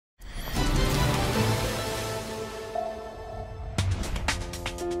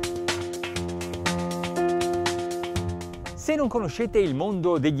Se non conoscete il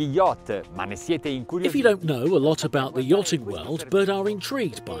mondo degli yacht, ma ne siete incuriositi... If you don't know a lot about the yachting world but are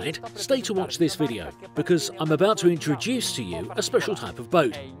intrigued by it, stay to watch this video, because I'm about to introduce to you a special type of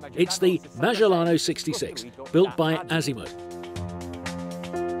boat. It's the MAGELLANO 66, built by Azimut.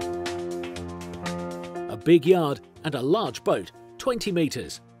 A big yard and a large boat, 20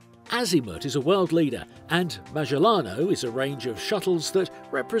 metres. Azimut is a world leader, and MAGELLANO is a range of shuttles that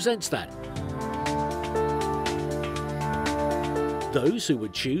represents that. Those who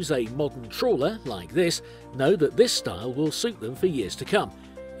would choose a modern trawler like this know that this style will suit them for years to come.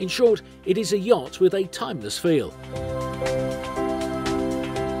 In short, it is a yacht with a timeless feel.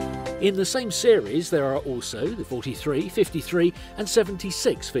 In the same series there are also the 43, 53 and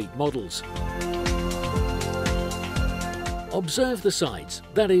 76 feet models. Observe the sides,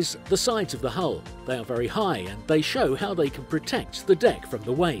 that is, the sides of the hull. They are very high and they show how they can protect the deck from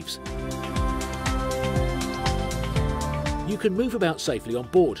the waves. You can move about safely on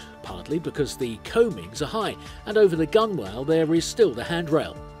board, partly because the coamings are high, and over the gunwale there is still the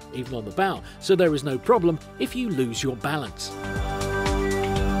handrail, even on the bow, so there is no problem if you lose your balance.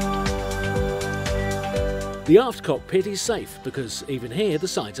 The aft cockpit is safe because even here the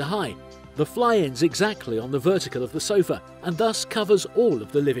sides are high. The fly end's exactly on the vertical of the sofa and thus covers all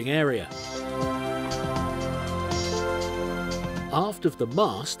of the living area. Aft of the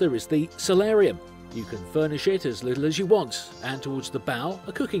mast there is the solarium. You can furnish it as little as you want, and towards the bow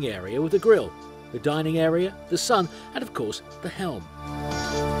a cooking area with a grill, the dining area, the sun and of course the helm.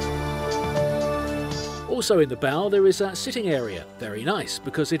 Also in the bow there is a sitting area, very nice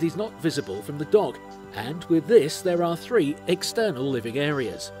because it is not visible from the dock, and with this there are 3 external living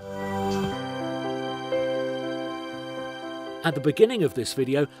areas. At the beginning of this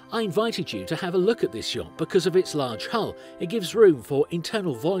video, I invited you to have a look at this yacht because of its large hull. It gives room for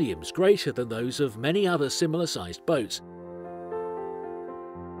internal volumes greater than those of many other similar-sized boats.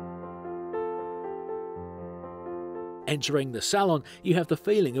 Entering the salon, you have the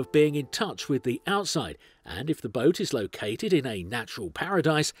feeling of being in touch with the outside, and if the boat is located in a natural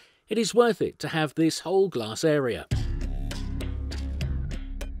paradise, it is worth it to have this whole glass area.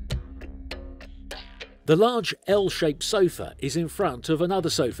 The large L-shaped sofa is in front of another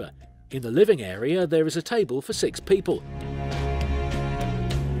sofa. In the living area there is a table for 6 people.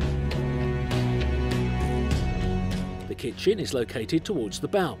 The kitchen is located towards the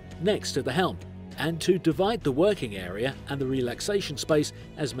bow, next to the helm, and to divide the working area and the relaxation space,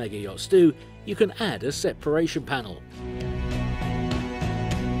 as mega yachts do, you can add a separation panel.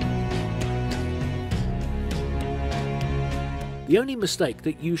 The only mistake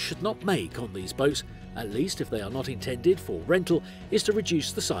that you should not make on these boats, at least if they are not intended for rental, is to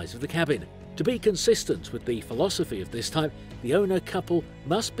reduce the size of the cabin. To be consistent with the philosophy of this type, the owner couple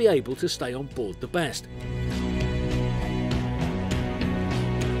must be able to stay on board the best.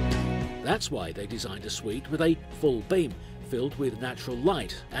 That's why they designed a suite with a full beam, filled with natural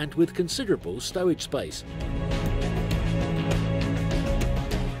light and with considerable stowage space.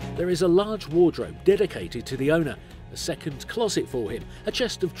 There is a large wardrobe dedicated to the owner, a second closet for him, a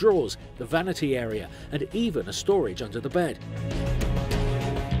chest of drawers, the vanity area, and even a storage under the bed.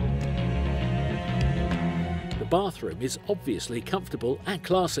 The bathroom is obviously comfortable and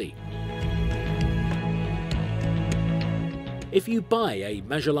classy. If you buy a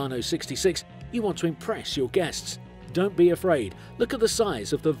MAGELLANO 66, you want to impress your guests. Don't be afraid, look at the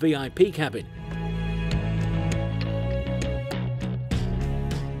size of the VIP cabin.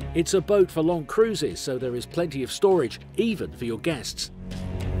 It's a boat for long cruises, so there is plenty of storage, even for your guests.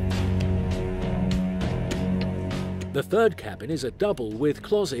 The third cabin is a double with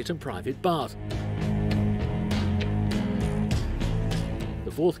closet and private bath.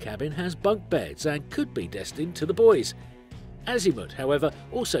 The fourth cabin has bunk beds and could be destined to the boys. Azimut, however,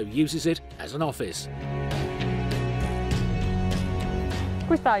 also uses it as an office.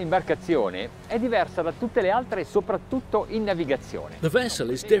 Questa imbarcazione è diversa da tutte le altre, soprattutto in navigazione. The vessel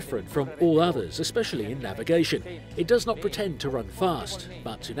is different from all others, especially in navigation. It does not pretend to run fast,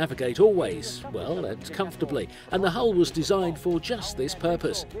 but to navigate always, well and comfortably, and the hull was designed for just this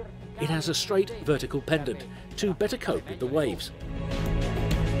purpose. It has a straight vertical pendant to better cope with the waves.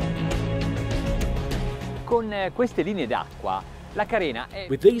 Con queste linee d'acqua, la carena è...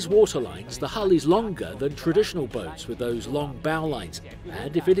 With these waterlines, the hull is longer than traditional boats with those long bow lines,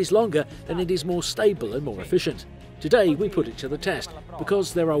 and if it is longer, then it is more stable and more efficient. Today we put it to the test,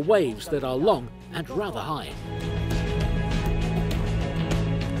 because there are waves that are long and rather high.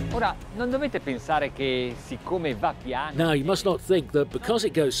 Ora, non dovete pensare che siccome va piano... Now you must not think that because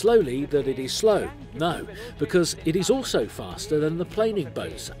it goes slowly that it is slow. No, because it is also faster than the planing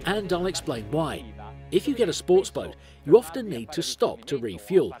boats, and I'll explain why. If you get a sports boat, you often need to stop to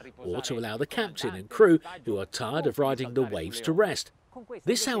refuel or to allow the captain and crew who are tired of riding the waves to rest.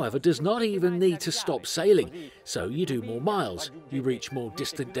 This, however, does not even need to stop sailing, so you do more miles, you reach more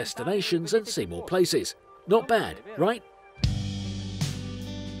distant destinations and see more places. Not bad, right?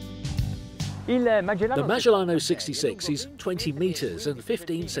 The Magellano 66 is 20 metres and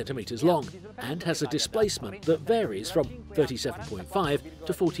 15 centimetres long and has a displacement that varies from 37.5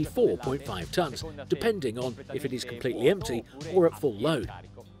 to 44.5 tonnes, depending on if it is completely empty or at full load.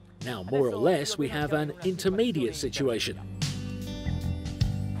 Now, more or less, we have an intermediate situation.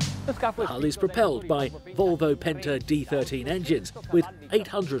 The hull is propelled by Volvo Penta D13 engines with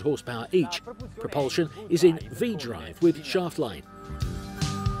 800 horsepower each. Propulsion is in V-drive with shaft line.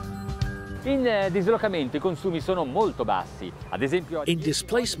 In dislocamento I consumi sono molto bassi. Ad esempio, in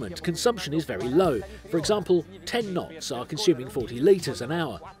displacement, consumption is very low. For example, 10 knots are consuming 40 litres an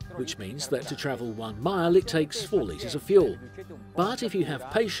hour, which means that to travel 1 mile it takes 4 litres of fuel. But if you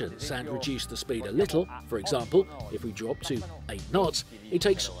have patience and reduce the speed a little, for example, if we drop to 8 knots, it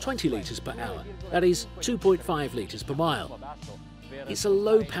takes 20 litres per hour. That is 2.5 litres per mile. It's a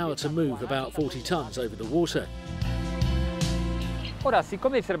low power to move about 40 tonnes over the water.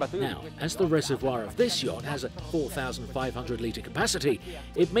 Now, as the reservoir of this yacht has a 4,500 litre capacity,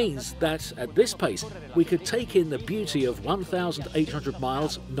 it means that at this pace we could take in the beauty of 1,800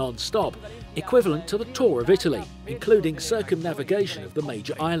 miles non-stop, equivalent to the tour of Italy, including circumnavigation of the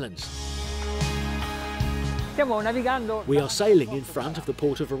major islands. We are sailing in front of the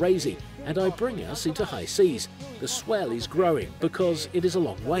port of Arese, and I bring us into high seas. The swell is growing because it is a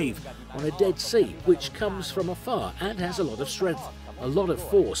long wave on a dead sea which comes from afar and has a lot of strength. A lot of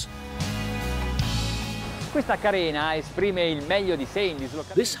force.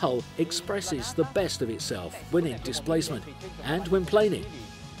 This hull expresses the best of itself when in displacement and when planing.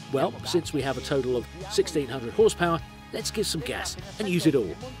 Well, since we have a total of 1,600 horsepower, let's give some gas and use it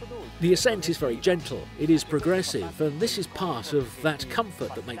all. The ascent is very gentle, it is progressive, and this is part of that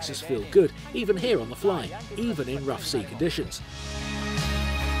comfort that makes us feel good, even here on the fly, even in rough sea conditions.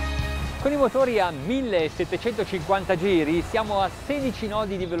 Con I motori a 1750 giri siamo a 16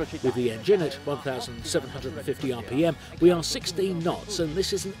 nodi di velocità. With the engine at 1,750 RPM, we are 16 knots, and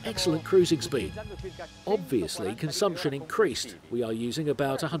this is an excellent cruising speed. Obviously, consumption increased. We are using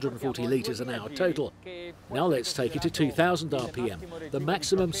about 140 litres an hour total. Now let's take it to 2,000 RPM. The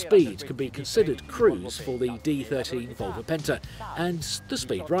maximum speed can be considered cruise for the D13 Volvo Penta, and the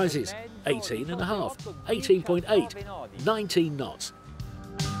speed rises. 18.5, 18.8, 19 knots.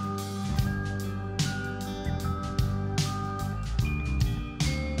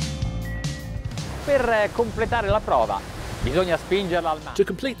 Per completare la prova, bisogna spingerla al massimo. To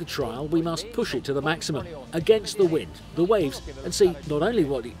complete the trial, we must push it to the maximum, against the wind, the waves, and see not only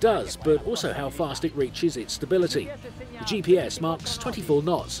what it does, but also how fast it reaches its stability. The GPS marks 24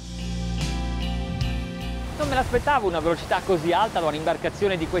 knots. Non me l'aspettavo una velocità così alta da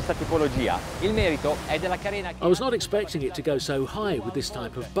un'imbarcazione di questa tipologia. Il merito è della carena. I was not expecting it to go so high with this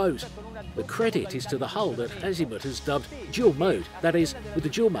type of boat. The credit is to the hull that Azimut has dubbed dual mode, that is, with the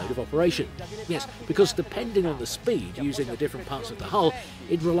dual mode of operation. Yes, because depending on the speed using the different parts of the hull,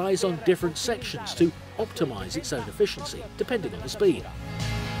 it relies on different sections to optimise its own efficiency, depending on the speed.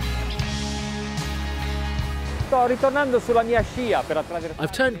 I've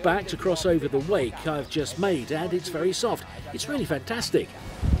turned back to cross over the wake I've just made, and it's very soft. It's really fantastic.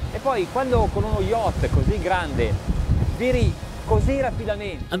 E poi quando con uno yacht così grande viri così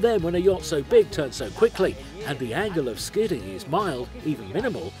rapidamente. And then when a yacht so big turns so quickly, and the angle of skidding is mild, even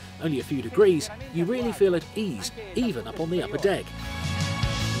minimal, only a few degrees, you really feel at ease, even up on the upper deck.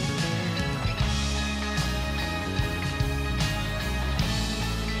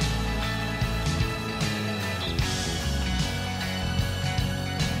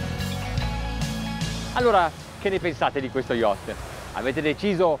 Allora, che ne pensate di questo yacht? Avete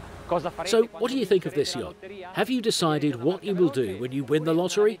deciso cosa farete? So, what do you think of this yacht? Have you decided what you will do when you win the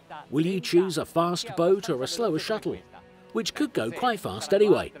lottery? Will you choose a fast boat or a slower shuttle? Which could go quite fast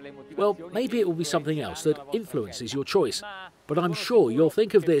anyway. Well, maybe it will be something else that influences your choice. But I'm sure you'll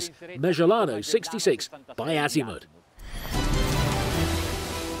think of this MAGELLANO 66 by Azimut.